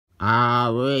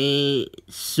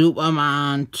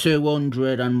Superman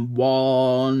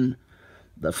 201,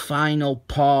 the final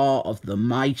part of the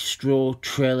Maestro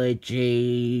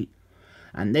trilogy,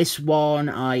 and this one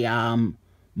I am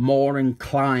more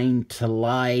inclined to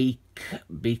like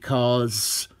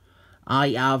because I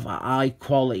have a high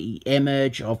quality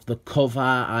image of the cover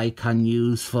I can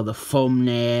use for the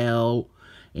thumbnail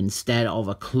instead of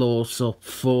a close-up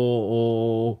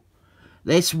photo.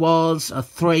 This was a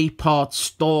 3-part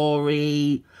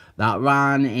story that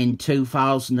ran in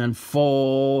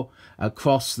 2004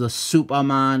 across the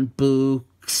Superman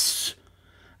books,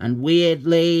 and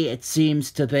weirdly it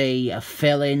seems to be a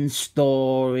fill-in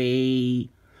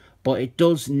story, but it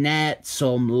does net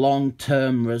some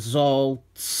long-term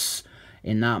results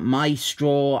in that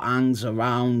Maestro hangs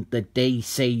around the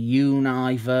DC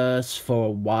universe for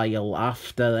a while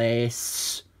after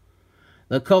this.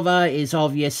 The cover is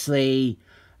obviously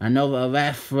another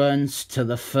reference to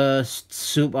the first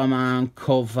Superman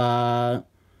cover.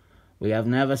 We have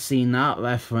never seen that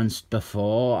referenced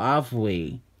before, have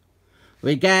we?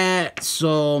 We get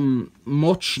some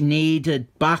much needed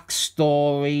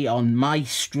backstory on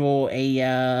Maestro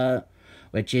here,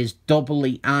 which is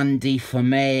doubly handy for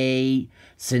me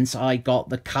since I got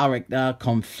the character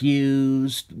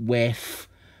confused with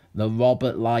the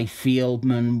Robert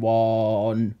Liefeldman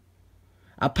one.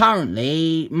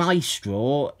 Apparently,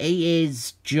 Maestro, he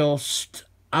is just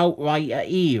outright a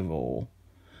hero.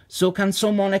 So can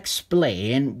someone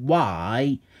explain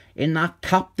why, in that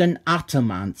Captain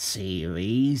Adamant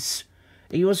series,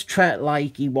 he was treated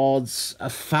like he was a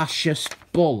fascist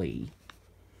bully?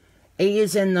 He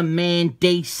is in the main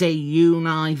DC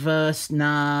universe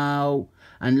now,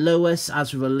 and Lewis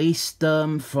has released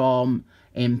him from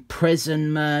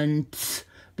imprisonment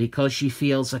because she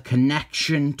feels a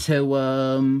connection to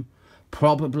him,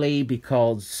 probably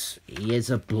because he is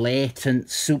a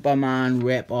blatant Superman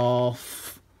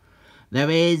rip-off. There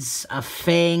is a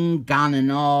thing going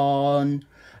on,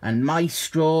 and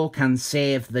Maestro can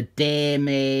save the day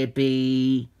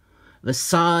maybe. The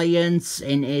science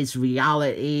in his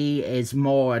reality is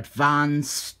more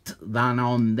advanced than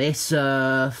on this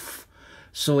Earth,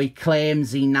 so he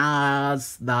claims he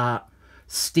knows that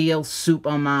Steel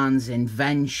Superman's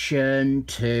invention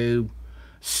to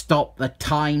stop the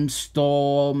time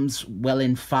storms will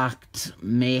in fact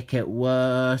make it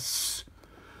worse.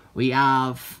 We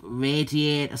have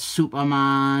Radiator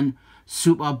Superman,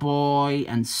 Superboy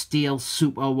and Steel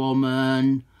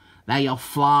Superwoman. They are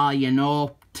flying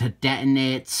up to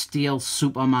detonate Steel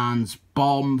Superman's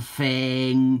bomb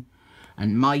thing,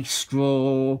 and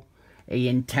Maestro, he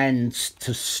intends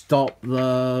to stop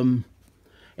them.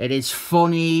 It is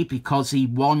funny because he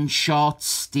one-shots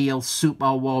Steel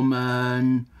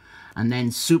Superwoman, and then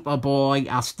Superboy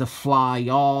has to fly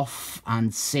off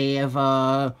and save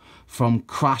her from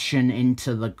crashing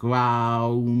into the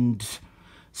ground,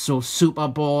 so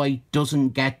Superboy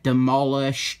doesn't get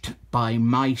demolished by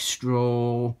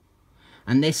Maestro.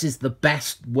 And this is the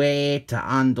best way to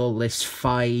handle this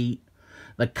fight.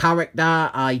 The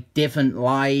character I didn't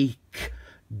like,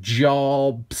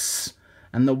 Jobs,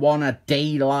 and the one I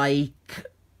do like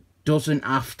doesn't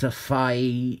have to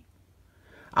fight.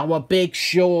 Our big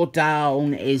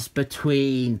showdown is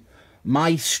between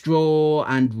Maestro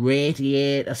and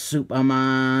Radiator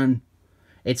Superman.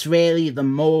 It's really the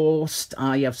most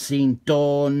I have seen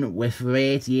done with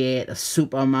Radiator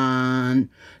Superman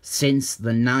since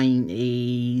the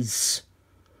 90s.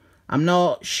 I'm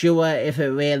not sure if it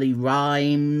really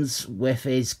rhymes with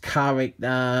his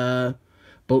character,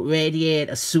 but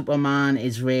Radiator Superman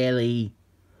is really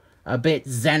a bit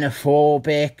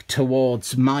xenophobic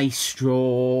towards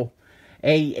Maestro.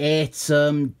 He hates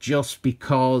him just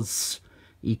because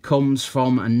he comes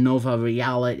from another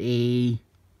reality.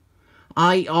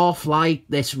 I half like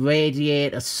this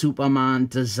Radiator Superman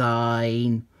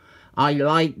design. I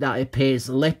like that it pays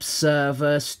lip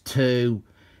service to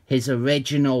his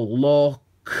original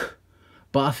look,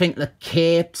 but I think the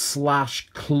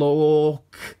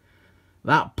cape/cloak,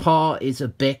 that part is a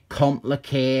bit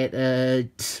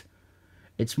complicated.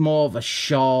 It's more of a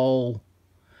shawl,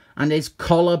 and his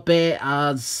collar bit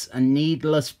has a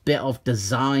needless bit of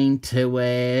design to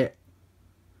it.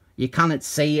 You cannot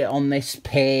see it on this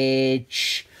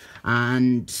page,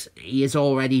 and he is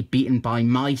already beaten by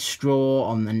Maestro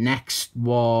on the next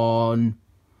one.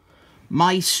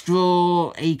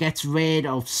 Maestro, he gets rid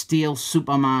of Steel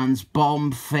Superman's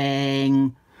bomb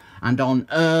thing, and on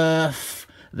Earth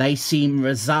they seem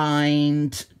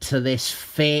resigned to this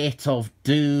fate of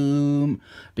doom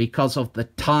because of the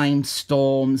time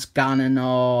storms going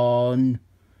on.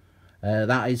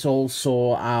 That is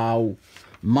also how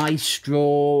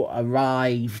Maestro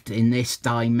arrived in this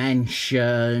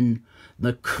dimension,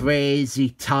 the crazy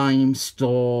time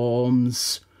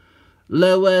storms.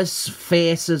 Lois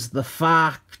faces the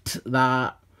fact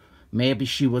that maybe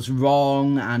she was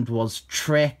wrong and was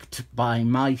tricked by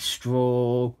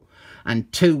Maestro,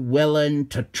 and too willing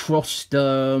to trust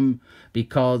him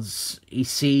because he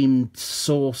seemed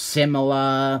so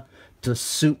similar to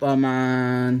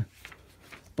Superman.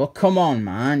 But come on,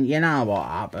 man, you know what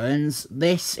happens.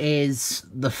 This is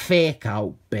the fake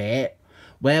out bit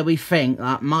where we think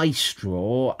that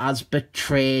Maestro has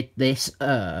betrayed this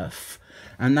Earth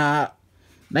and that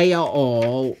they are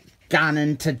all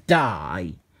going to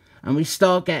die. And we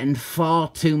start getting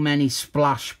far too many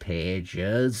splash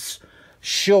pages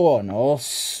showing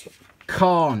us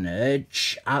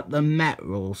carnage at the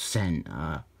Metro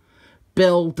Centre.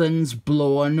 Buildings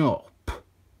blowing up.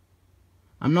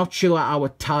 I'm not sure how a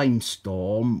time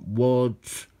storm would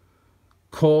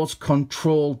cause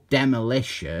controlled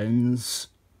demolitions,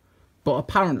 but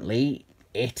apparently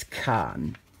it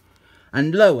can.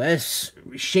 And Lois,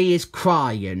 she is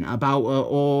crying about her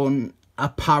own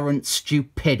apparent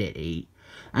stupidity,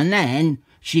 and then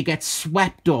she gets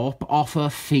swept up off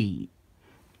her feet,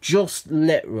 just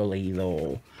literally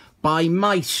though, by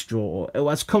Maestro, who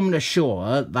has come to show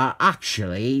her that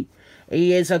actually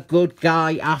he is a good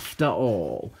guy after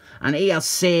all, and he has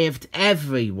saved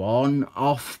everyone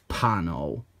off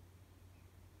panel.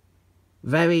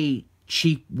 Very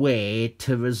cheap way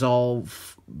to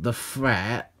resolve the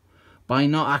threat by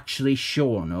not actually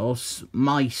showing us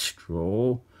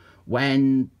Maestro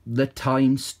when the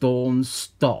time storms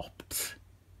stopped.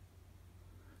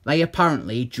 They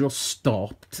apparently just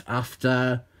stopped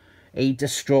after he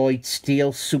destroyed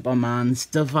Steel Superman's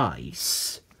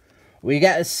device. We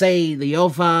get to see the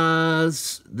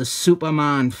others, the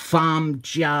Superman fam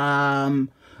jam.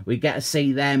 We get to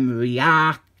see them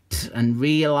react and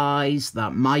realise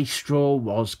that Maestro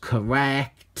was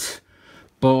correct.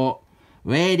 But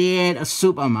Radiator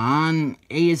Superman,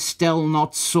 he is still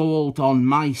not sold on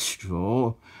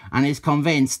Maestro and is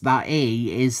convinced that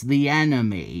he is the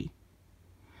enemy.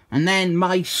 And then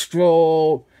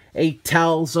Maestro, he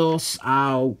tells us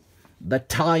how the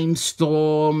time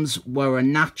storms were a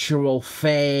natural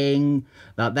thing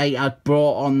that they had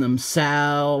brought on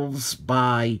themselves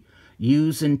by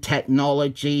using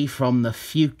technology from the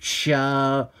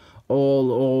future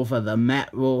all over the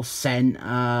Metro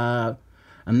Centre,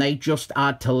 and they just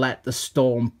had to let the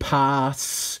storm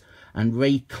pass and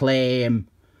reclaim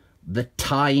the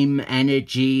time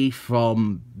energy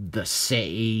from the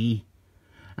city.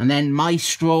 And then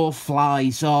Maestro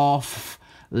flies off,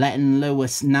 letting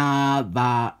Lois know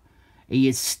that he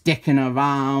is sticking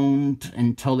around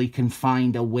until he can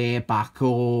find a way back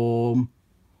home.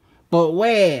 But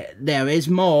wait, there is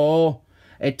more.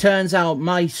 It turns out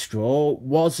Maestro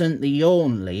wasn't the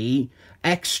only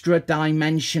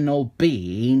extra-dimensional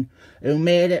being who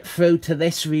made it through to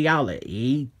this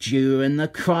reality during the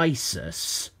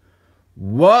crisis.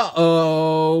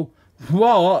 Whoa!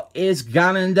 What is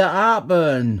going to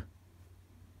happen?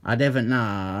 I didn't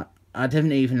know. I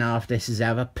didn't even know if this is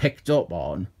ever picked up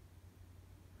on.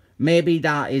 Maybe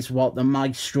that is what the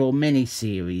Maestro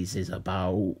miniseries is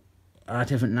about. I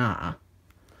didn't know.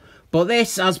 But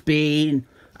this has been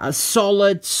a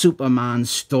solid Superman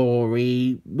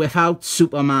story without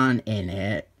Superman in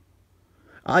it.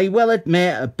 I will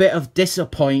admit a bit of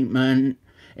disappointment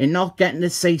in not getting to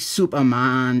see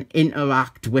Superman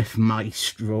interact with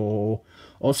Maestro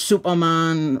or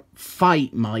Superman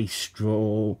fight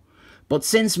Maestro. But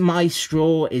since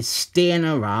Maestro is staying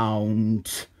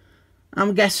around,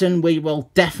 I'm guessing we will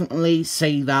definitely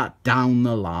see that down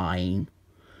the line.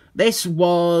 This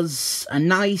was a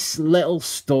nice little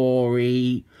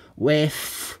story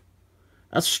with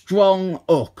a strong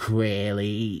hook,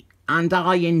 really, and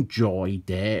I enjoyed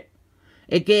it.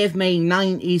 It gave me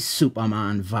 90s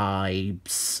Superman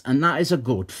vibes, and that is a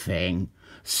good thing.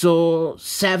 So,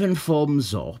 7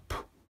 thumbs up.